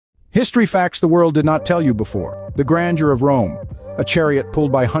History facts the world did not tell you before. The grandeur of Rome, a chariot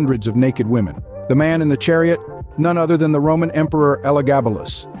pulled by hundreds of naked women. The man in the chariot, none other than the Roman Emperor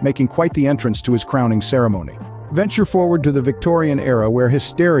Elagabalus, making quite the entrance to his crowning ceremony. Venture forward to the Victorian era where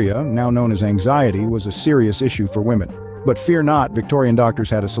hysteria, now known as anxiety, was a serious issue for women. But fear not, Victorian doctors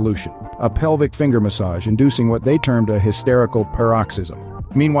had a solution. A pelvic finger massage, inducing what they termed a hysterical paroxysm.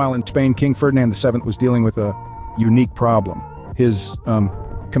 Meanwhile, in Spain, King Ferdinand VII was dealing with a unique problem. His,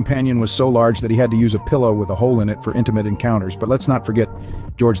 companion was so large that he had to use a pillow with a hole in it for intimate encounters. But let's not forget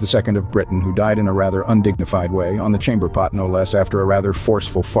George II of Britain, who died in a rather undignified way, on the chamber pot no less, after a rather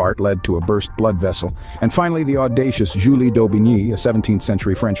forceful fart led to a burst blood vessel. And finally, the audacious Julie d'Aubigny, a 17th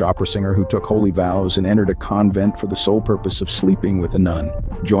century French opera singer who took holy vows and entered a convent for the sole purpose of sleeping with a nun.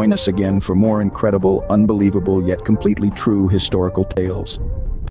 Join us again for more incredible, unbelievable, yet completely true historical tales.